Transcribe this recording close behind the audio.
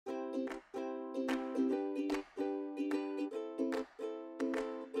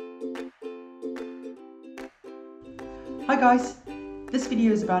Hi guys, this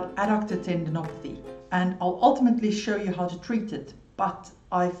video is about adductor tendinopathy and I'll ultimately show you how to treat it, but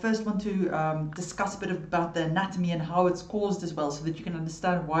I first want to discuss a bit about the anatomy and how it's caused as well so that you can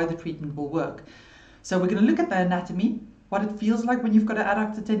understand why the treatment will work. So we're going to look at the anatomy, what it feels like when you've got an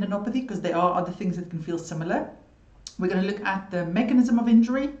adductor tendinopathy, because there are other things that can feel similar. We're going to look at the mechanism of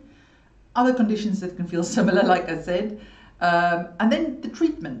injury, other conditions that can feel similar like I said, and then the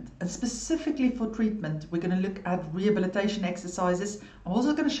treatment. And specifically for treatment, we're going to look at rehabilitation exercises. I'm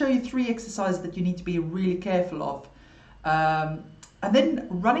also going to show you 3 exercises that you need to be really careful of. And then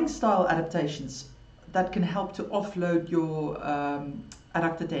running style adaptations that can help to offload your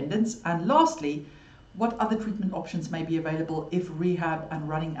adductor tendons. And lastly, what other treatment options may be available if rehab and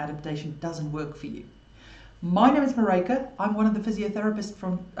running adaptation doesn't work for you. My name is Maryke. I'm one of the physiotherapists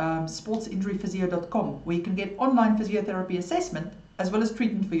from sportsinjuryphysio.com, where you can get online physiotherapy assessment as well as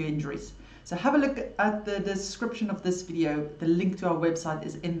treatment for your injuries. So have a look at the description of this video. The link to our website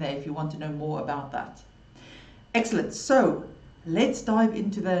is in there if you want to know more about that. Excellent. So let's dive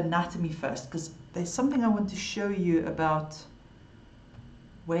into the anatomy first, because there's something I want to show you about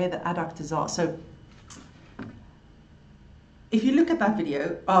where the adductors are. So if you look at that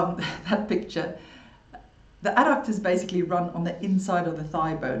video, that picture, the adductors basically run on the inside of the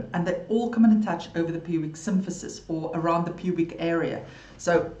thigh bone, and they all come and attach over the pubic symphysis or around the pubic area.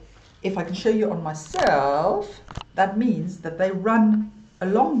 So if I can show you on myself, that means that they run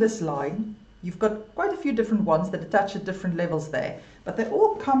along this line. You've got quite a few different ones that attach at different levels there, but they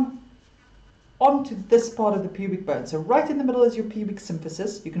all come onto this part of the pubic bone. So right in the middle is your pubic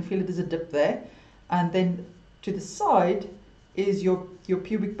symphysis. You can feel it as a dip there. And then to the side is your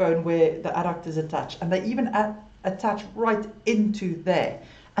pubic bone where the adductors attach, and they even attach right into there,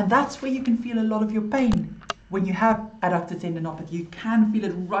 and that's where you can feel a lot of your pain when you have adductor tendinopathy. You can feel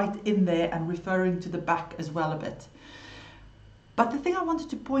it right in there and referring to the back as well a bit. But the thing I wanted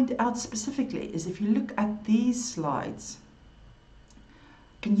to point out specifically is if you look at these slides,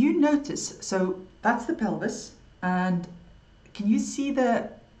 can you notice, so that's the pelvis, and can you see the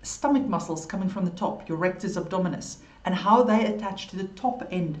stomach muscles coming from the top, your rectus abdominis, and how they attach to the top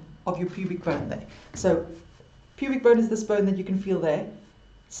end of your pubic bone there. So pubic bone is this bone that you can feel there.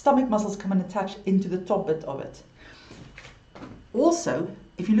 Stomach muscles come and attach into the top bit of it. Also,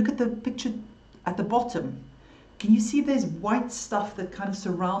 if you look at the picture at the bottom, can you see there's white stuff that kind of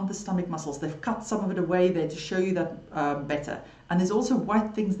surround the stomach muscles? They've cut some of it away there to show you that better. And there's also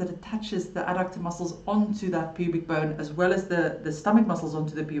white things that attaches the adductor muscles onto that pubic bone, as well as the stomach muscles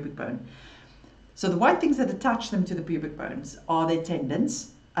onto the pubic bone. So the white things that attach them to the pubic bones are their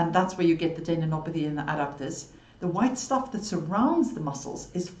tendons, and that's where you get the tendinopathy in the adductors. The white stuff that surrounds the muscles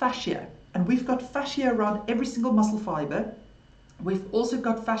is fascia, and we've got fascia around every single muscle fiber. We've also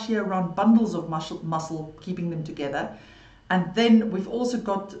got fascia around bundles of muscle keeping them together, and then we've also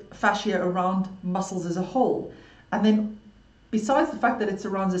got fascia around muscles as a whole. And then besides the fact that it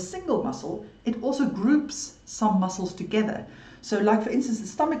surrounds a single muscle, it also groups some muscles together. So like for instance, the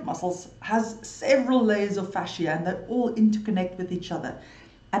stomach muscles has several layers of fascia, and they all interconnect with each other.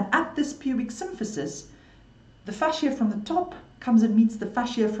 And at this pubic symphysis, the fascia from the top comes and meets the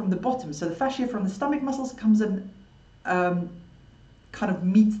fascia from the bottom. So the fascia from the stomach muscles comes and kind of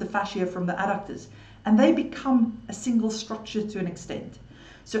meets the fascia from the adductors, and they become a single structure to an extent.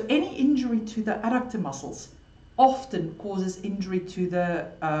 So any injury to the adductor muscles often causes injury to the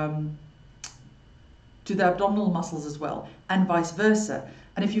abdominal muscles as well, and vice versa.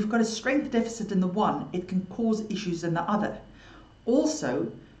 And if you've got a strength deficit in the one, it can cause issues in the other. Also,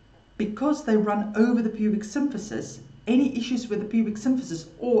 because they run over the pubic symphysis, any issues with the pubic symphysis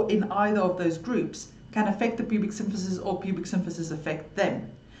or in either of those groups can affect the pubic symphysis, or pubic symphysis affect them.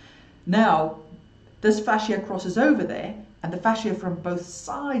 Now, this fascia crosses over there, and the fascia from both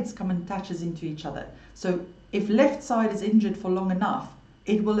sides come and attaches into each other. So if left side is injured for long enough,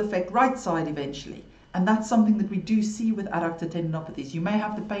 it will affect right side eventually. And that's something that we do see with adductor tendinopathies. You may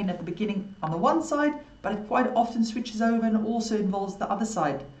have the pain at the beginning on the one side, but it quite often switches over and also involves the other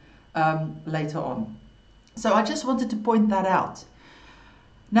side later on. So I just wanted to point that out.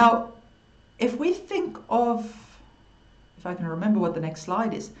 Now, if we think of, if I can remember what the next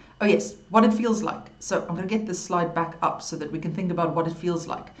slide is. Oh yes, what it feels like. So I'm going to get this slide back up so that we can think about what it feels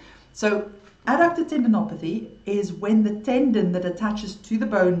like. So adductor tendinopathy is when the tendon that attaches to the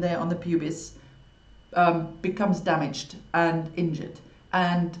bone there on the pubis becomes damaged and injured,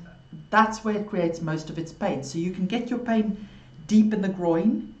 and that's where it creates most of its pain. So you can get your pain deep in the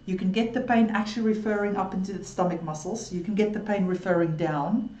groin, you can get the pain actually referring up into the stomach muscles, you can get the pain referring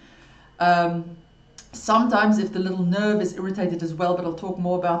down. Sometimes if the little nerve is irritated as well, but I'll talk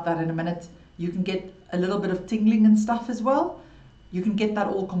more about that in a minute, you can get a little bit of tingling and stuff as well. You can get that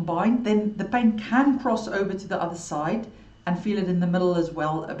all combined. Then the pain can cross over to the other side and feel it in the middle as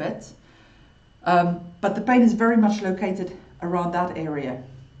well a bit. But the pain is very much located around that area.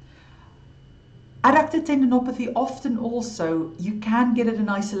 Adductor tendinopathy often also, you can get it in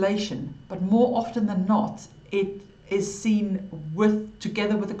isolation, but more often than not, it is seen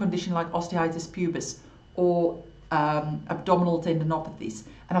together with a condition like osteitis pubis or abdominal tendinopathies.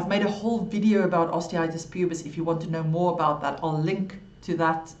 And I've made a whole video about osteitis pubis. If you want to know more about that, I'll link to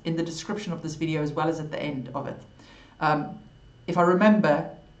that in the description of this video as well as at the end of it. If I remember,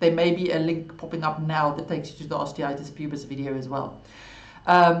 there may be a link popping up now that takes you to the osteitis pubis video as well.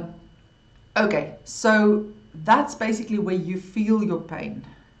 Okay, so that's basically where you feel your pain.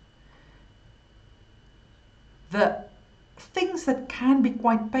 The things that can be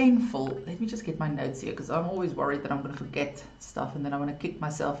quite painful, let me just get my notes here because I'm always worried that I'm going to forget stuff and then I'm going to kick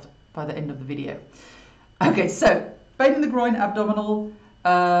myself by the end of the video. Okay, so pain in the groin, abdominal,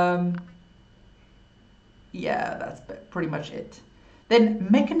 yeah, that's pretty much it. Then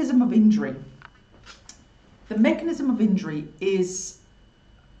mechanism of injury. The mechanism of injury is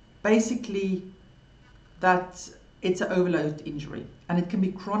basically that it's an overload injury, and it can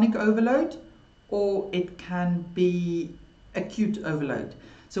be chronic overload or it can be acute overload.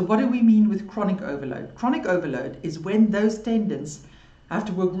 So what do we mean with chronic overload? Chronic overload is when those tendons have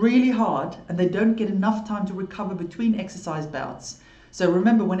to work really hard and they don't get enough time to recover between exercise bouts. So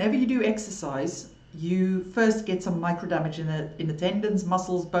remember, whenever you do exercise, you first get some micro damage in the tendons,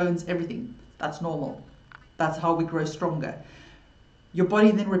 muscles, bones, everything. That's normal. That's how we grow stronger. Your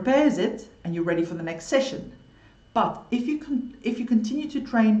body then repairs it and you're ready for the next session. But if you continue to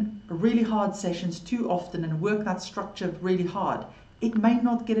train really hard sessions too often and work that structure really hard, it may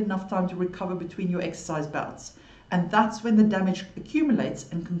not get enough time to recover between your exercise bouts. And that's when the damage accumulates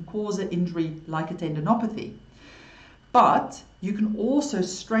and can cause an injury like a tendinopathy. But you can also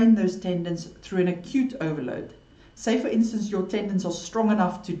strain those tendons through an acute overload. Say for instance, your tendons are strong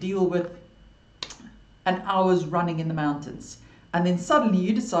enough to deal with an hour's running in the mountains. And then suddenly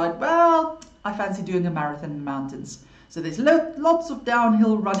you decide, well, I fancy doing a marathon in the mountains. So there's lots of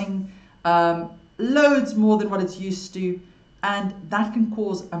downhill running, loads more than what it's used to. And that can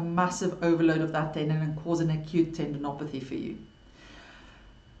cause a massive overload of that tendon and cause an acute tendinopathy for you.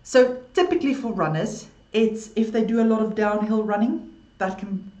 So typically for runners, it's if they do a lot of downhill running, that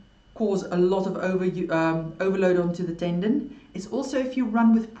can cause a lot of overload onto the tendon. It's also if you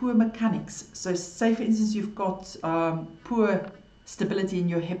run with poor mechanics. So say for instance, you've got poor stability in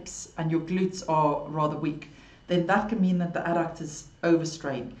your hips and your glutes are rather weak, then that can mean that the adductors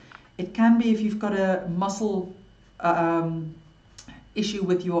overstrain. It can be if you've got a muscle issue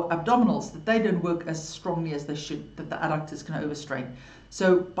with your abdominals, that they don't work as strongly as they should, that the adductors can overstrain.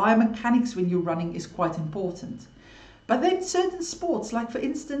 So biomechanics when you're running is quite important. But then certain sports, like for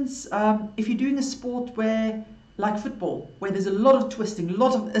instance, if you're doing a sport where, like football, where there's a lot of twisting, a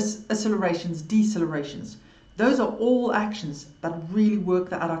lot of accelerations, decelerations, those are all actions that really work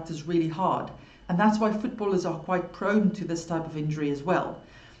the adductors really hard. And that's why footballers are quite prone to this type of injury as well.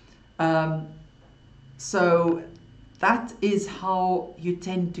 So that is how you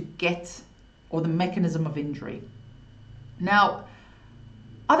tend to get, or the mechanism of injury. Now,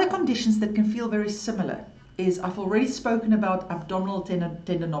 other conditions that can feel very similar is, I've already spoken about abdominal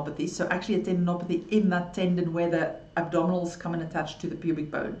tendinopathy, so actually a tendinopathy in that tendon where the abdominals come and attach to the pubic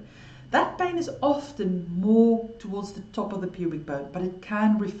bone. That pain is often more towards the top of the pubic bone, but it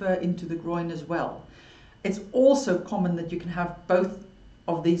can refer into the groin as well. It's also common that you can have both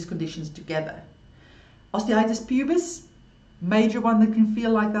of these conditions together. Osteitis pubis, major one that can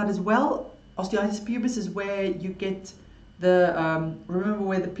feel like that as well. Osteitis pubis is where you get the, remember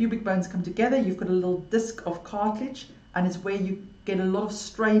where the pubic bones come together, you've got a little disc of cartilage, and it's where you get a lot of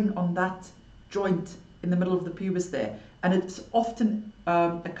strain on that joint in the middle of the pubis there. And it's often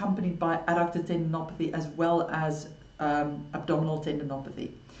accompanied by adductor tendinopathy as well as abdominal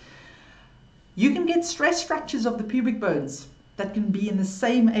tendinopathy. You can get stress fractures of the pubic bones that can be in the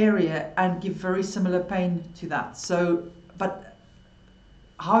same area and give very similar pain to that. So, but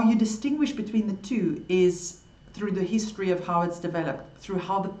how you distinguish between the two is through the history of how it's developed, through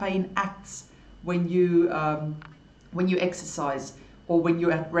how the pain acts when you exercise or when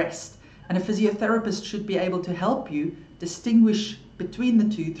you're at rest. And a physiotherapist should be able to help you distinguish between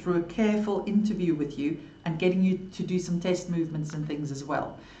the two through a careful interview with you and getting you to do some test movements and things as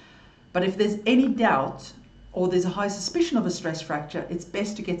well. But if there's any doubt or there's a high suspicion of a stress fracture, it's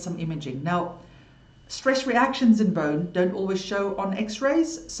best to get some imaging. Now, stress reactions in bone don't always show on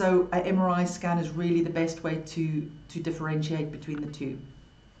x-rays, so an MRI scan is really the best way to differentiate between the two.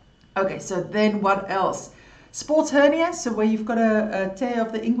 Okay, so then what else? Sports hernia, so where you've got a tear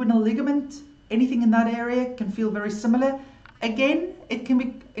of the inguinal ligament, anything in that area can feel very similar. Again, it can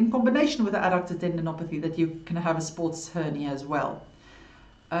be in combination with the adductor tendinopathy that you can have a sports hernia as well.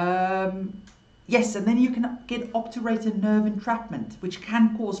 Yes, and then you can get obturator nerve entrapment, which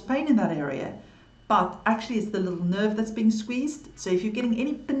can cause pain in that area, but actually it's the little nerve that's being squeezed. So if you're getting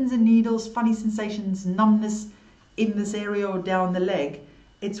any pins and needles, funny sensations, numbness in this area or down the leg,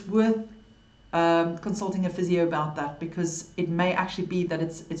 it's worth consulting a physio about that, because it may actually be that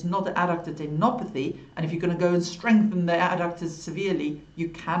it's not an adductor tendinopathy, and if you're going to go and strengthen the adductors severely, you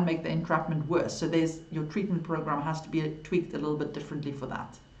can make the entrapment worse. So your treatment program has to be tweaked a little bit differently for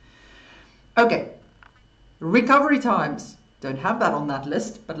that. Okay, recovery times. Don't have that on that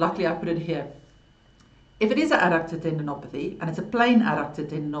list, but luckily I put it here. If it is an adductor tendinopathy, and it's a plain adductor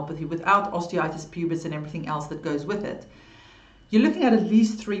tendinopathy without osteitis pubis and everything else that goes with it, you're looking at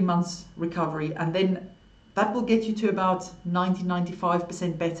least 3 months recovery, and then that will get you to about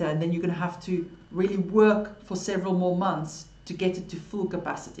 90-95% better, and then you're going to have to really work for several more months to get it to full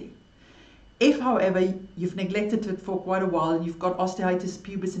capacity. If, however, you've neglected it for quite a while and you've got osteitis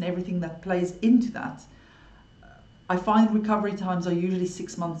pubis and everything that plays into that, I find recovery times are usually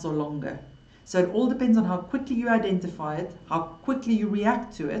 6 months or longer. So it all depends on how quickly you identify it, how quickly you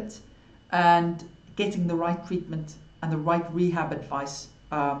react to it, and getting the right treatment and the right rehab advice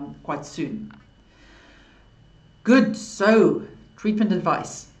quite soon. Good, so treatment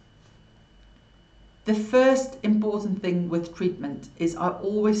advice. The first important thing with treatment is I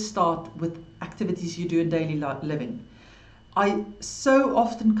always start with activities you do in daily living. I so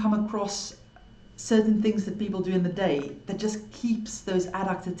often come across certain things that people do in the day that just keeps those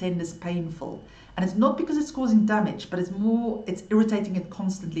adductor tendons painful. And it's not because it's causing damage, but it's irritating it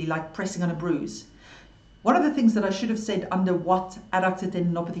constantly, like pressing on a bruise. One of the things that I should have said under what adductor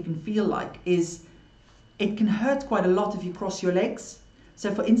tendinopathy can feel like is it can hurt quite a lot if you cross your legs.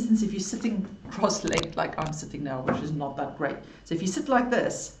 So for instance, if you're sitting cross-legged like I'm sitting now, which is not that great. So if you sit like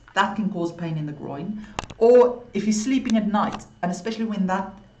this, that can cause pain in the groin. Or if you're sleeping at night, and especially when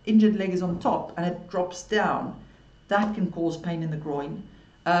that injured leg is on top and it drops down, that can cause pain in the groin.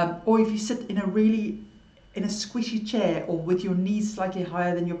 Or if you sit in a squishy chair or with your knees slightly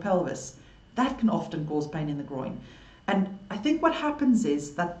higher than your pelvis, that can often cause pain in the groin. And I think what happens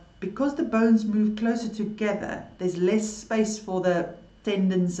is that because the bones move closer together, there's less space for the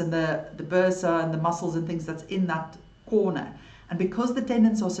tendons and the bursa and the muscles and things that's in that corner. And because the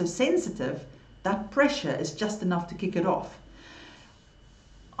tendons are so sensitive, that pressure is just enough to kick it off.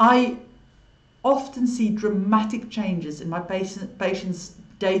 I often see dramatic changes in my patients'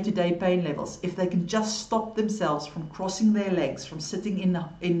 day-to-day pain levels if they can just stop themselves from crossing their legs, from sitting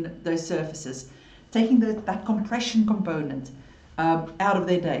in those surfaces, taking that compression component out of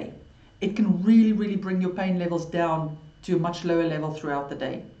their day. It can really, really bring your pain levels down to a much lower level throughout the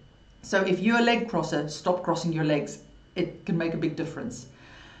day. So if you're a leg crosser, stop crossing your legs. It can make a big difference.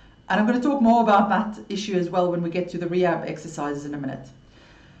 And I'm going to talk more about that issue as well when we get to the rehab exercises in a minute.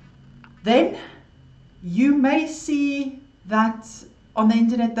 Then you may see that on the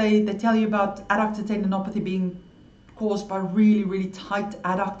internet they tell you about adductor tendinopathy being caused by really, really tight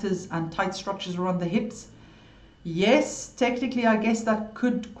adductors and tight structures around the hips. Yes, technically I guess that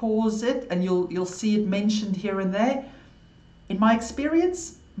could cause it, and you'll see it mentioned here and there. In my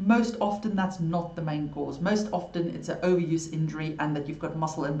experience, most often that's not the main cause. Most often it's an overuse injury and that you've got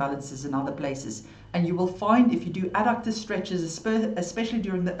muscle imbalances in other places. And you will find if you do adductor stretches, especially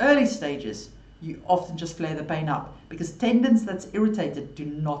during the early stages, you often just flare the pain up because tendons that's irritated do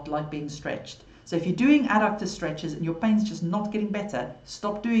not like being stretched. So if you're doing adductor stretches and your pain's just not getting better,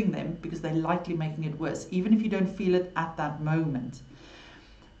 stop doing them because they're likely making it worse, even if you don't feel it at that moment.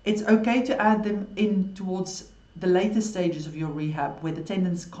 It's okay to add them in towards the later stages of your rehab where the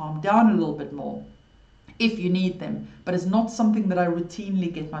tendons calm down a little bit more if you need them, but it's not something that I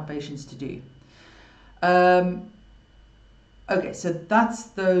routinely get my patients to do. Okay, so that's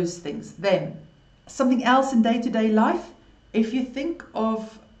those things. Then something else in day-to-day life, if you think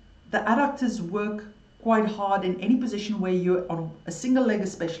of the adductors work quite hard in any position where you're on a single leg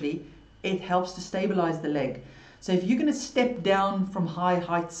especially, it helps to stabilize the leg. So if you're going to step down from high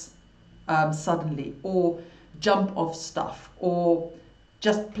heights suddenly, or jump off stuff, or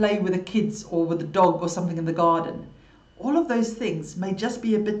just play with the kids or with the dog or something in the garden, all of those things may just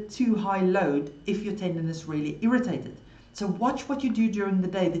be a bit too high load if your tendon is really irritated. So watch what you do during the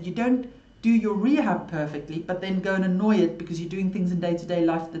day, that you don't do your rehab perfectly, but then go and annoy it because you're doing things in day-to-day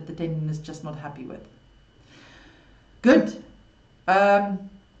life that the tendon is just not happy with. Good.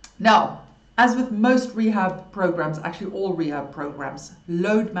 Now, As with most rehab programs, actually all rehab programs,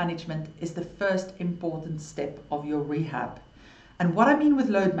 load management is the first important step of your rehab. And what I mean with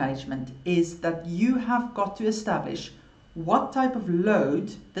load management is that you have got to establish what type of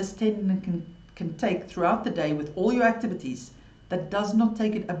load this tendon can take throughout the day with all your activities that does not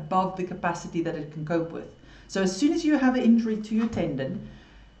take it above the capacity that it can cope with. So as soon as you have an injury to your tendon,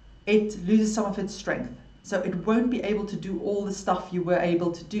 it loses some of its strength. So it won't be able to do all the stuff you were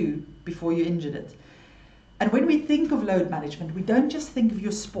able to do before you injured it. And when we think of load management, we don't just think of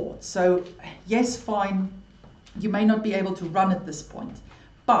your sport. So yes, fine, you may not be able to run at this point,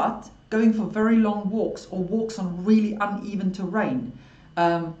 but going for very long walks or walks on really uneven terrain,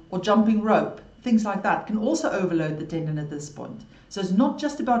 or jumping rope, things like that can also overload the tendon at this point. So it's not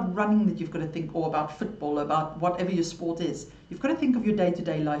just about running that you've got to think, or about football, about whatever your sport is. You've got to think of your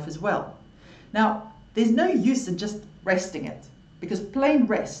day-to-day life as well. Now, there's no use in just resting it, because plain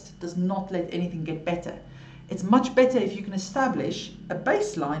rest does not let anything get better. It's much better if you can establish a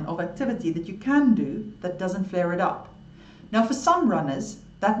baseline of activity that you can do that doesn't flare it up. Now, for some runners,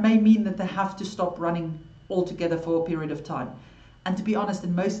 that may mean that they have to stop running altogether for a period of time. And to be honest,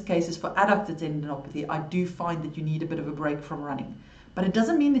 in most cases for adductor tendinopathy, I do find that you need a bit of a break from running. But it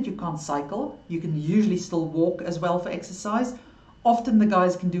doesn't mean that you can't cycle. You can usually still walk as well for exercise. Often the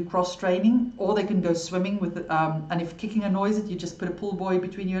guys can do cross training, or they can go swimming with, and if kicking annoys it, you just put a pull buoy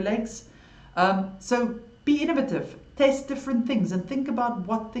between your legs. So be innovative, test different things, and think about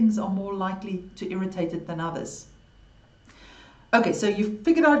what things are more likely to irritate it than others. Okay, so you've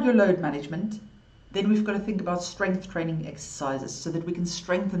figured out your load management. Then we've got to think about strength training exercises so that we can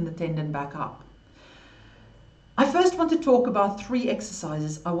strengthen the tendon back up. I first want to talk about 3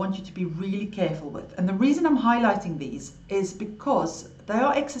 exercises I want you to be really careful with. And the reason I'm highlighting these is because they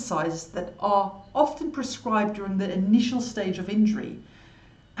are exercises that are often prescribed during the initial stage of injury.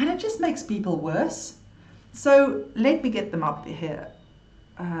 And it just makes people worse. So let me get them up here.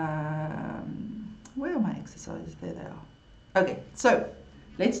 Where are my exercises? There they are. Okay, so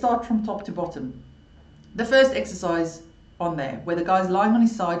let's start from top to bottom. The first exercise on there, where the guy's lying on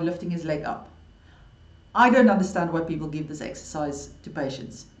his side, lifting his leg up. I don't understand why people give this exercise to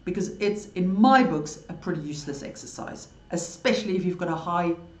patients, because it's, in my books, a pretty useless exercise, especially if you've got a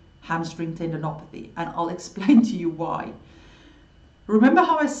high hamstring tendinopathy, and I'll explain to you why. Remember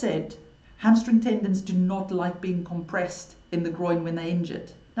how I said hamstring tendons do not like being compressed in the groin when they're injured?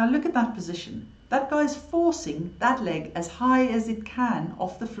 Now look at that position. That guy's forcing that leg as high as it can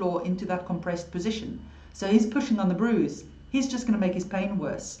off the floor into that compressed position. So he's pushing on the bruise. He's just going to make his pain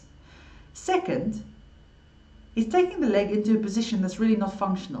worse. Second, he's taking the leg into a position that's really not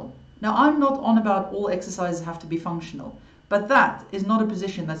functional. Now, I'm not on about all exercises have to be functional, but that is not a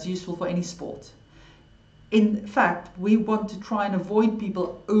position that's useful for any sport. In fact, we want to try and avoid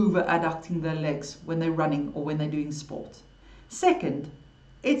people over-adducting their legs when they're running or when they're doing sport. Second,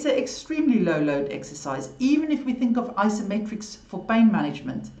 it's an extremely low-load exercise. Even if we think of isometrics for pain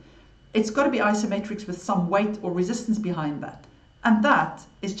management, it's got to be isometrics with some weight or resistance behind that. And that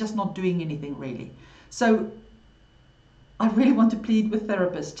is just not doing anything really. So I really want to plead with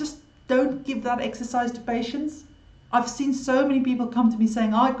therapists, just don't give that exercise to patients. I've seen so many people come to me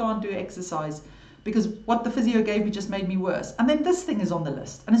saying, I can't do exercise because what the physio gave me just made me worse. And then this thing is on the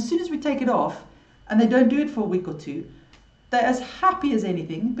list. And as soon as we take it off and they don't do it for a week or two, they're as happy as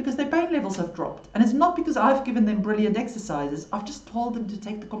anything because their pain levels have dropped. And it's not because I've given them brilliant exercises. I've just told them to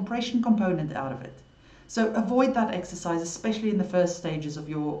take the compression component out of it. So avoid that exercise, especially in the first stages of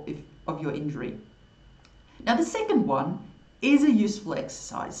your injury. Now the second one is a useful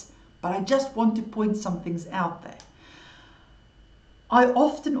exercise, but I just want to point some things out there. I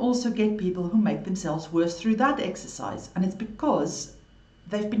often also get people who make themselves worse through that exercise, and it's because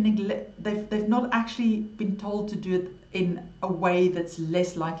they've not actually been told to do it in a way that's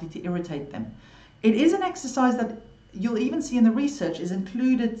less likely to irritate them. It is an exercise that you'll even see in the research is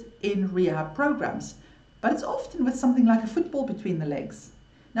included in rehab programs, but it's often with something like a football between the legs.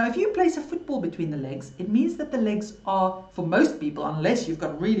 Now, if you place a football between the legs, it means that the legs are, for most people, unless you've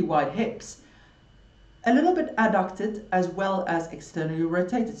got really wide hips, a little bit adducted as well as externally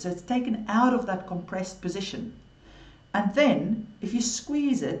rotated. So it's taken out of that compressed position. And then, if you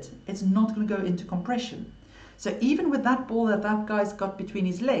squeeze it, it's not going to go into compression. So even with that ball that guy's got between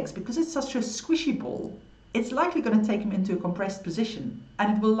his legs, because it's such a squishy ball, it's likely going to take him into a compressed position.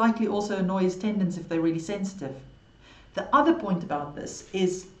 And it will likely also annoy his tendons if they're really sensitive. The other point about this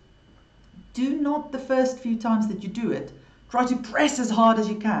is, do not the first few times that you do it, try to press as hard as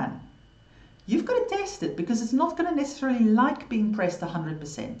you can. You've got to test it because it's not going to necessarily like being pressed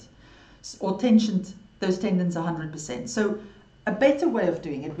 100% or tensioned those tendons 100%. So A better way of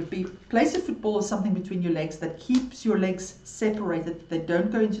doing it would be place a football or something between your legs that keeps your legs separated, they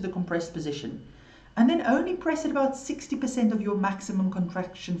don't go into the compressed position. And then only press at about 60% of your maximum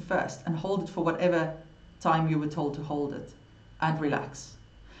contraction first and hold it for whatever time you were told to hold it, and relax.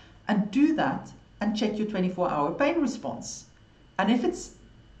 And do that and check your 24-hour pain response. And if it's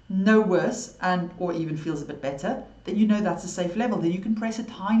no worse or even feels a bit better, then you know that's a safe level. Then you can press a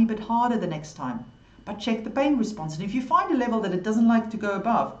tiny bit harder the next time. But check the pain response. And if you find a level that it doesn't like to go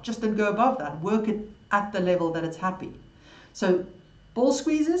above, just don't go above that. Work it at the level that it's happy. So ball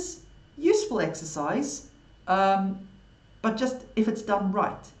squeezes, useful exercise, but just if it's done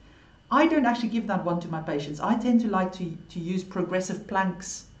right. I don't actually give that one to my patients. I tend to like to use progressive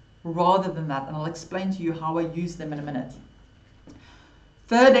planks rather than that. And I'll explain to you how I use them in a minute.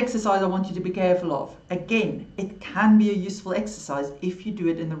 Third exercise I want you to be careful of. Again, it can be a useful exercise if you do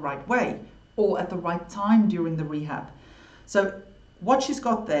it in the right way or at the right time during the rehab. So what she's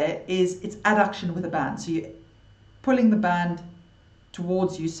got there is it's adduction with a band. So you're pulling the band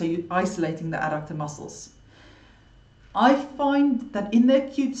towards you, so you're isolating the adductor muscles. I find that in the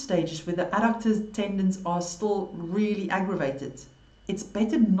acute stages where the adductor tendons are still really aggravated, it's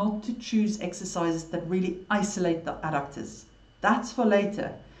better not to choose exercises that really isolate the adductors. That's for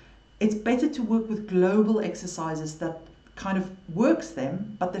later. It's better to work with global exercises that kind of works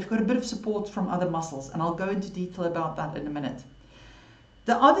them, but they've got a bit of support from other muscles, and I'll go into detail about that in a minute.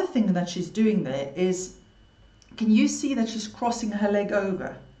 The other thing that she's doing there is, can you see that she's crossing her leg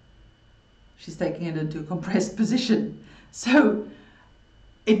over? She's taking it into a compressed position. So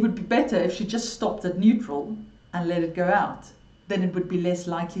it would be better if she just stopped at neutral and let it go out. Then it would be less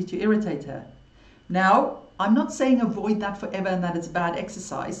likely to irritate her. Now, I'm not saying avoid that forever and that it's bad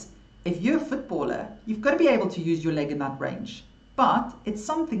exercise. If you're a footballer, you've got to be able to use your leg in that range. But it's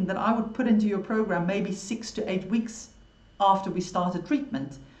something that I would put into your program maybe 6 to 8 weeks after we start a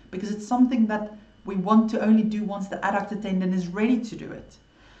treatment, because it's something that we want to only do once the adductor tendon is ready to do it.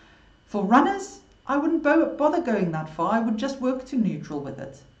 For runners, I wouldn't bother going that far. I would just work to neutral with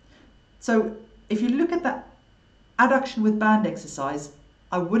it. So if you look at that adduction with band exercise,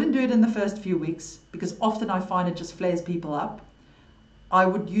 I wouldn't do it in the first few weeks because often I find it just flares people up. I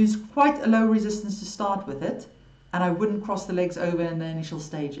would use quite a low resistance to start with it, and I wouldn't cross the legs over in the initial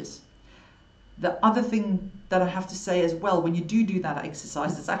stages. The other thing that I have to say as well, when you do that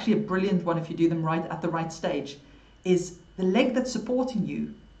exercise, it's actually a brilliant one if you do them right at the right stage, is the leg that's supporting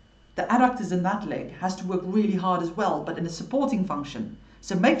you, the adductors in that leg has to work really hard as well, but in a supporting function.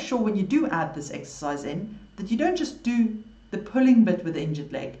 So make sure when you do add this exercise in, that you don't just do the pulling bit with the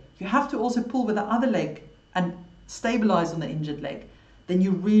injured leg. You have to also pull with the other leg and stabilize on the injured leg. Then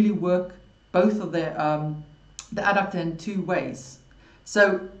you really work both of the adductor in two ways.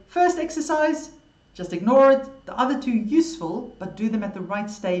 So first exercise, just ignore it. The other two useful, but do them at the right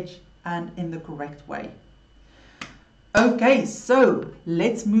stage and in the correct way. Okay, so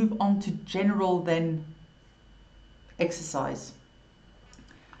let's move on to general then exercise.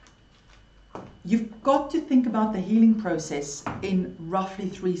 You've got to think about the healing process in roughly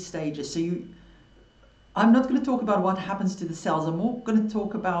 3 stages. So I'm not going to talk about what happens to the cells. I'm more going to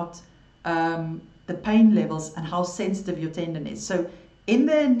talk about the pain levels and how sensitive your tendon is. So in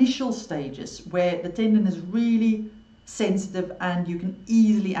the initial stages where the tendon is really sensitive and you can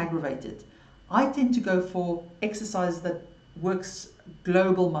easily aggravate it, I tend to go for exercise that works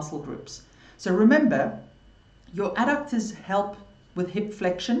global muscle groups. So remember, your adductors help with hip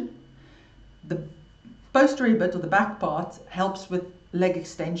flexion. The posterior bit or the back part helps with leg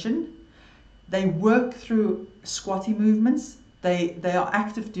extension. They work through squatty movements. They are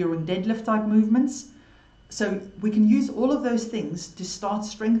active during deadlift type movements. So we can use all of those things to start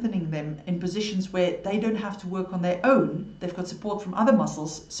strengthening them in positions where they don't have to work on their own. They've got support from other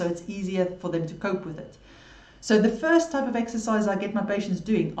muscles, so it's easier for them to cope with it. So the first type of exercise I get my patients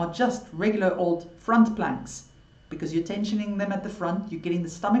doing are just regular old front planks, because you're tensioning them at the front, you're getting the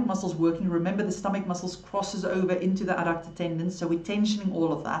stomach muscles working. Remember, the stomach muscles crosses over into the adductor tendons, so we're tensioning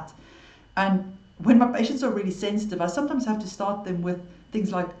all of that. And when my patients are really sensitive, I sometimes have to start them with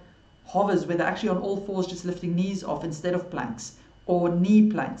things like hovers, where they're actually on all fours just lifting knees off instead of planks, or knee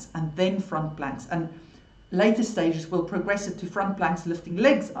planks and then front planks. And later stages will progress it to front planks lifting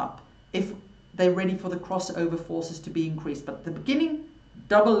legs up if they're ready for the crossover forces to be increased. But at the beginning,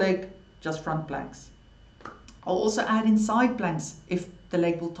 double leg, just front planks. I'll also add in side planks if the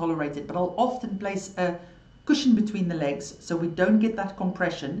leg will tolerate it, but I'll often place a cushion between the legs so we don't get that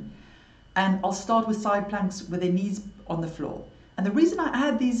compression. And I'll start with side planks with their knees on the floor. And the reason I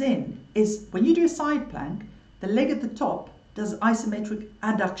add these in is when you do a side plank, the leg at the top does isometric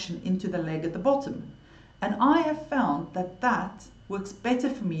adduction into the leg at the bottom. And I have found that that works better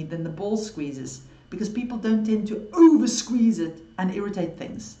for me than the ball squeezes, because people don't tend to over squeeze it and irritate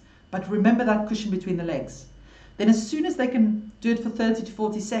things. But remember that cushion between the legs. Then as soon as they can do it for 30 to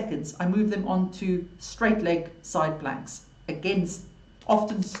 40 seconds, I move them onto straight leg side planks. Again,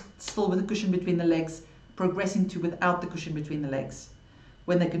 often still with a cushion between the legs, progressing to without the cushion between the legs.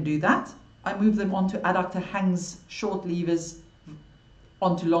 When they can do that, I move them onto adductor hangs, short levers,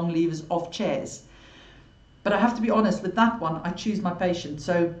 onto long levers off chairs. But I have to be honest, with that one, I choose my patient.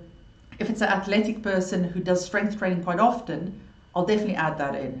 So if it's an athletic person who does strength training quite often, I'll definitely add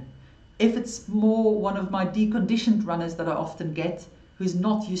that in. If it's more one of my deconditioned runners that I often get, who's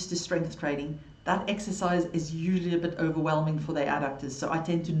not used to strength training, that exercise is usually a bit overwhelming for their adductors. So I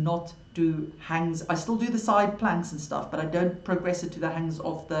tend to not do hangs. I still do the side planks and stuff, but I don't progress it to the hangs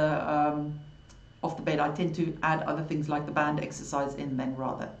off the bed. I tend to add other things like the band exercise in then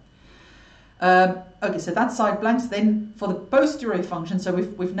rather. Okay, so that's side planks. Then for the posterior function, so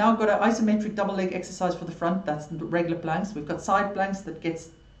we've now got an isometric double leg exercise for the front. That's the regular planks. We've got side planks that gets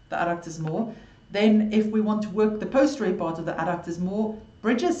the adductors more. Then if we want to work the posterior part of the adductors more,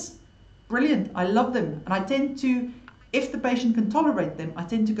 bridges. Brilliant. I love them. And I tend to, if the patient can tolerate them, I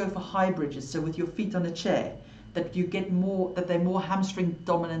tend to go for high bridges. So with your feet on a chair, that you get more, that they're more hamstring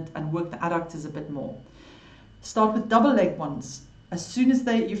dominant and work the adductors a bit more. Start with double leg ones. As soon as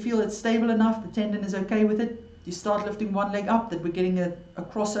you feel it's stable enough, the tendon is okay with it, you start lifting one leg up, that we're getting a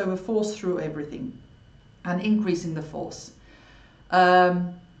crossover force through everything and increasing the force.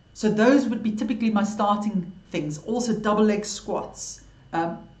 So those would be typically my starting things. Also double leg squats.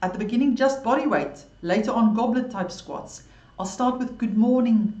 At the beginning, just body weight. Later on, goblet type squats. I'll start with good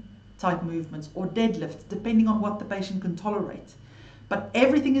morning type movements or deadlifts, depending on what the patient can tolerate. But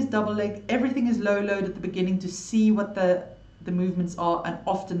everything is double leg, everything is low load at the beginning to see what the movements are, and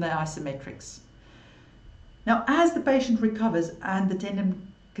often they're isometrics. Now, as the patient recovers and the tendon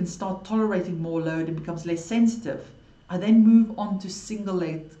can start tolerating more load and becomes less sensitive, I then move on to single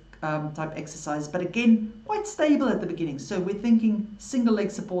leg type exercise, but again, quite stable at the beginning. So we're thinking single leg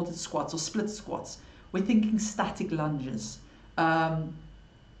supported squats or split squats. We're thinking static lunges.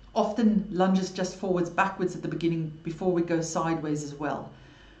 Often lunges just forwards, backwards at the beginning before we go sideways as well.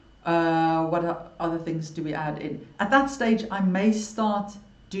 What other things do we add in? At that stage, I may start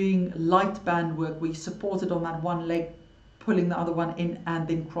doing light band work. We support it on that one leg, pulling the other one in and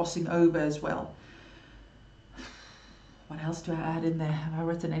then crossing over as well. What else do I add in there? Have I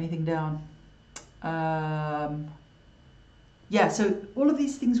written anything down? Yeah, so all of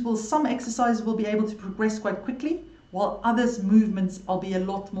these things some exercises will be able to progress quite quickly, while others movements I'll be a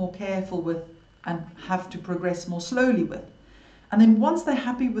lot more careful with and have to progress more slowly with. And then once they're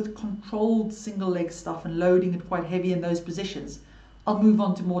happy with controlled single leg stuff and loading it quite heavy in those positions, I'll move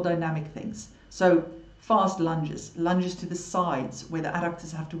on to more dynamic things. So fast lunges, lunges to the sides where the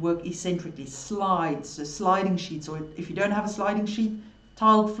adductors have to work eccentrically, slides, so sliding sheets, or if you don't have a sliding sheet,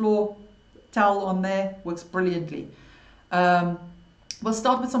 tiled floor, towel on there, works brilliantly. We'll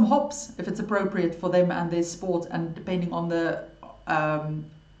start with some hops if it's appropriate for them and their sport, and depending on the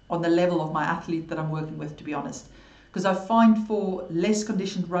level of my athlete that I'm working with, to be honest. Because I find for less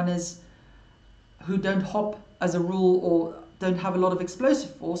conditioned runners who don't hop as a rule or don't have a lot of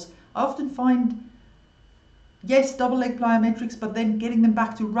explosive force, I often find, yes, double leg plyometrics, but then getting them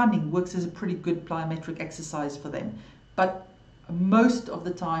back to running works as a pretty good plyometric exercise for them. But most of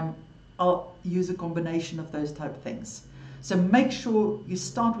the time, I'll use a combination of those type of things. So make sure you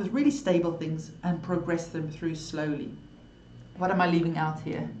start with really stable things and progress them through slowly. What am I leaving out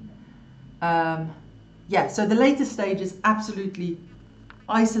here? Yeah, so the later stages, absolutely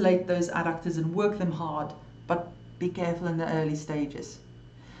isolate those adductors and work them hard, but be careful in the early stages.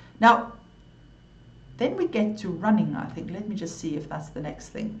 Now, then we get to running, I think. Let me just see if that's the next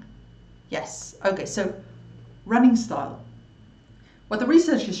thing. Yes, okay, so running style. What the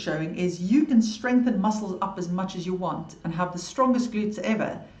research is showing is you can strengthen muscles up as much as you want and have the strongest glutes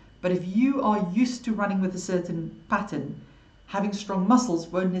ever, but if you are used to running with a certain pattern, having strong muscles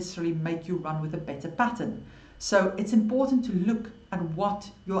won't necessarily make you run with a better pattern. So it's important to look at what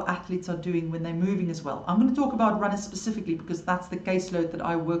your athletes are doing when they're moving as well. I'm going to talk about runners specifically because that's the caseload that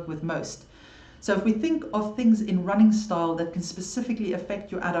I work with most. So if we think of things in running style that can specifically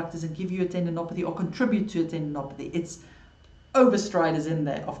affect your adductors and give you a tendinopathy or contribute to a tendinopathy, it's overstride is in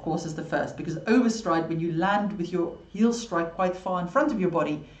there, of course, as the first, because overstride, when you land with your heel strike quite far in front of your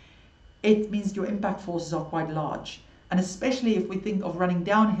body, it means your impact forces are quite large. And especially if we think of running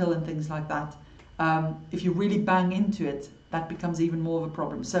downhill and things like that, if you really bang into it, that becomes even more of a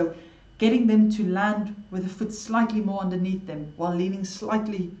problem. So getting them to land with a foot slightly more underneath them while leaning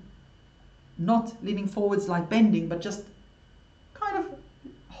slightly not leaning forwards like bending, but just kind of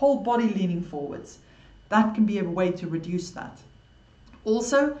whole body leaning forwards. That can be a way to reduce that.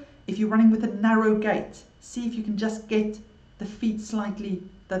 Also, if you're running with a narrow gait, see if you can just get the feet slightly,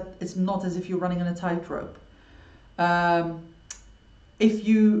 that it's not as if you're running on a tightrope. If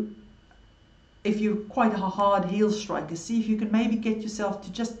you're quite a hard heel striker, see if you can maybe get yourself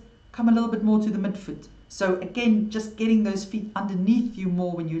to just come a little bit more to the midfoot. So again, just getting those feet underneath you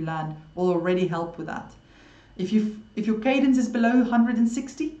more when you land will already help with that. If your cadence is below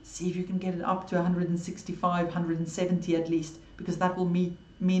 160, see if you can get it up to 165, 170 at least, because that will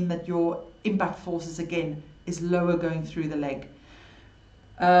mean that your impact forces again is lower going through the leg.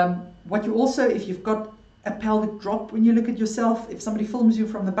 What you also, if you've got a pelvic drop when you look at yourself, if somebody films you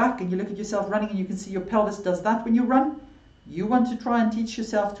from the back and you look at yourself running and you can see your pelvis does that when you run, you want to try and teach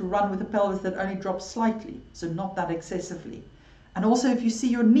yourself to run with a pelvis that only drops slightly, so not that excessively. And also if you see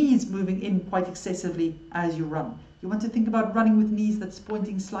your knees moving in quite excessively as you run, you want to think about running with knees that's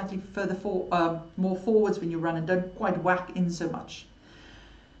pointing slightly further more forwards when you run, and don't quite whack in so much.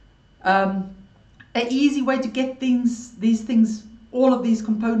 An easy way to get all of these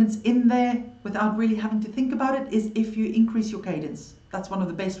components in there without really having to think about it is if you increase your cadence. That's one of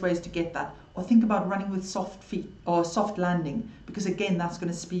the best ways to get that. Or think about running with soft feet or soft landing, because again, that's going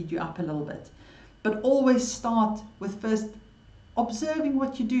to speed you up a little bit. But always start with first observing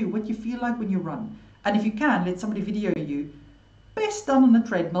what you do, what you feel like when you run. And if you can, let somebody video you. Best done on a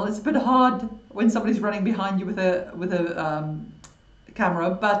treadmill. It's a bit hard when somebody's running behind you with a camera,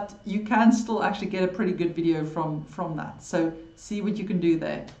 but you can still actually get a pretty good video from that. So see what you can do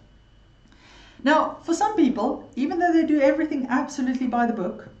there. Now, for some people, even though they do everything absolutely by the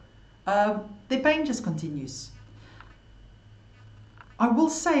book, their pain just continues. I will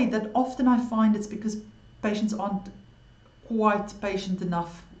say that often I find it's because patients aren't quite patient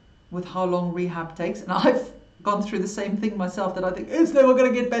enough with how long rehab takes. And I've gone through the same thing myself, that I think, it's never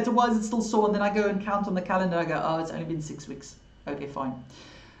going to get better, why is it still sore? And then I go and count on the calendar, I go, oh, it's only been 6 weeks. Okay, fine.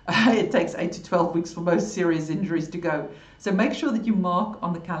 It takes 8 to 12 weeks for most serious injuries to go. So make sure that you mark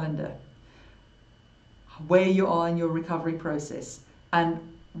on the calendar where you are in your recovery process and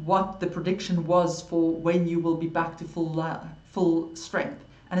what the prediction was for when you will be back to full strength.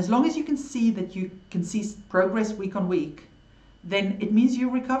 And as long as you can see that you can see progress week on week, then it means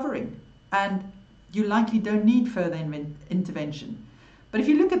you're recovering and you likely don't need further intervention. But if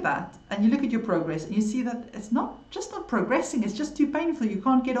you look at that and you look at your progress and you see that it's not progressing, it's just too painful, you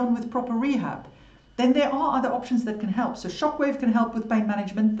can't get on with proper rehab, then there are other options that can help. So Shockwave can help with pain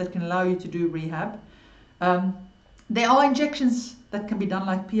management, that can allow you to do rehab. There are injections that can be done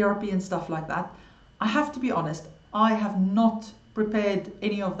like PRP and stuff like that. I have to be honest, I have not prepared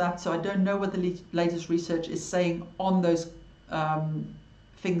any of that, so I don't know what the latest research is saying on those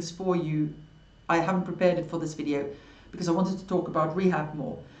things for you. I haven't prepared it for this video because I wanted to talk about rehab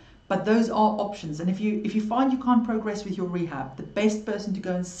more. But those are options, and if you find you can't progress with your rehab, the best person to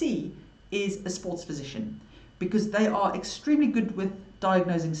go and see is a sports physician, because they are extremely good with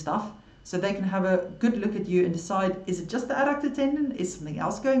diagnosing stuff. So they can have a good look at you and decide, is it just the adductor tendon? Is something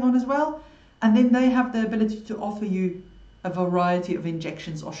else going on as well? And then they have the ability to offer you a variety of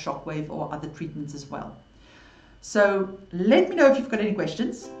injections or shockwave or other treatments as well. So let me know if you've got any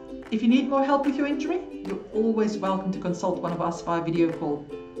questions. If you need more help with your injury, you're always welcome to consult one of us via video call.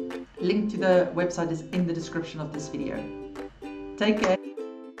 Link to the website is in the description of this video. Take care.